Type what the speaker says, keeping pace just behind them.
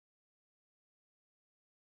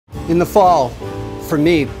In the fall, for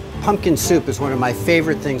me, pumpkin soup is one of my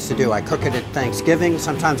favorite things to do. I cook it at Thanksgiving,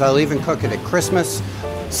 sometimes I'll even cook it at Christmas,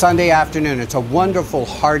 Sunday afternoon. It's a wonderful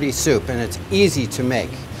hearty soup and it's easy to make.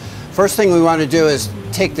 First thing we want to do is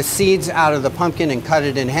take the seeds out of the pumpkin and cut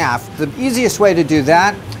it in half. The easiest way to do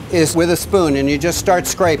that is with a spoon, and you just start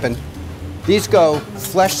scraping. These go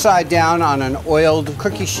flesh side down on an oiled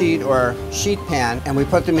cookie sheet or sheet pan, and we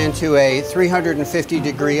put them into a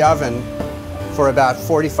 350-degree oven for about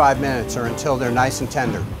 45 minutes or until they're nice and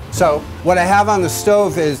tender. So what I have on the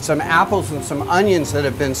stove is some apples and some onions that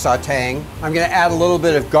have been sauteing. I'm going to add a little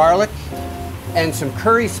bit of garlic and some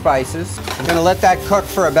curry spices. I'm going to let that cook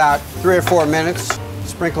for about 3 or 4 minutes.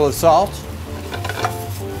 Sprinkle of salt.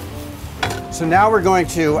 So now we're going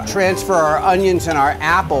to transfer our onions and our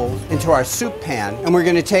apples into our soup pan, and we're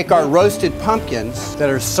going to take our roasted pumpkins that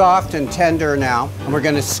are soft and tender now, and we're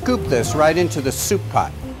going to scoop this right into the soup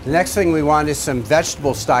pot. The next thing we want is some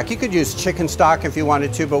vegetable stock. You could use chicken stock if you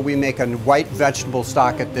wanted to, but we make a white vegetable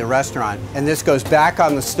stock at the restaurant. And this goes back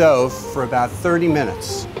on the stove for about 30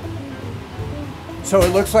 minutes. So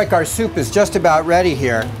it looks like our soup is just about ready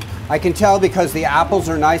here. I can tell because the apples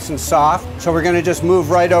are nice and soft. So we're going to just move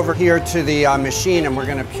right over here to the machine and we're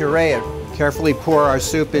going to puree it. Carefully pour our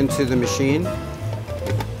soup into the machine.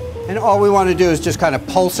 And all we want to do is just kind of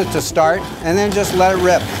pulse it to start and then just let it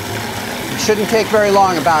rip. It shouldn't take very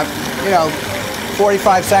long, about,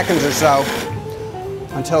 45 seconds or so,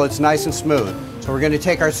 until it's nice and smooth. So we're going to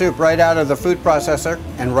take our soup right out of the food processor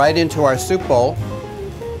and right into our soup bowl.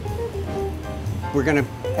 We're going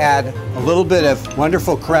to add a little bit of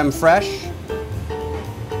wonderful creme fraiche,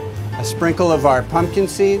 a sprinkle of our pumpkin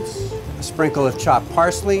seeds, a sprinkle of chopped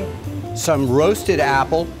parsley, some roasted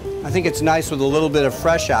apple. I think it's nice with a little bit of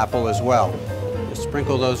fresh apple as well. Just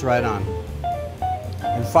sprinkle those right on.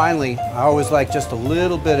 And finally, I always like just a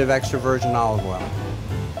little bit of extra virgin olive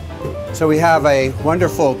oil. So we have a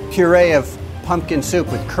wonderful puree of pumpkin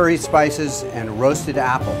soup with curry spices and roasted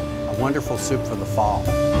apple. A wonderful soup for the fall.